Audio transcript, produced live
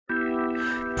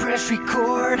Press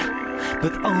record,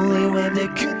 but only when the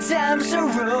good times are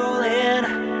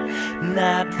rolling,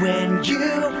 not when you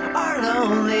are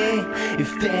lonely.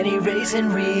 If then erase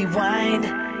and rewind.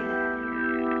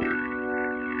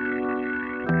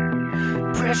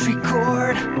 Press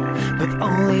record, but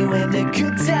only when the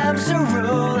good times are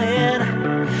rolling,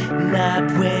 not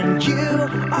when you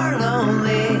are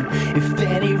lonely. If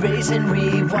then erase and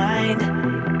rewind.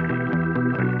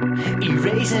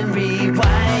 Erase and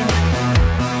rewind.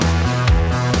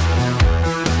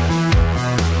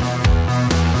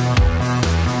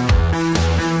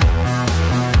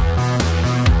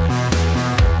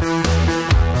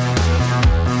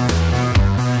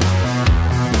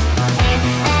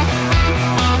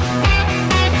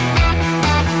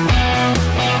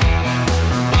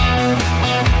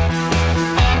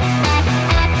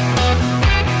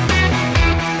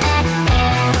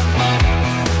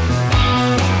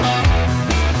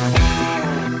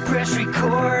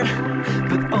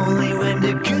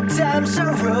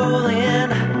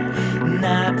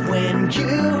 Not when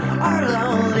you are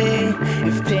lonely.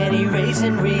 If then erase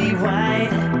and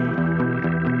rewind.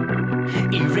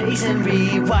 Erase and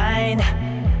rewind.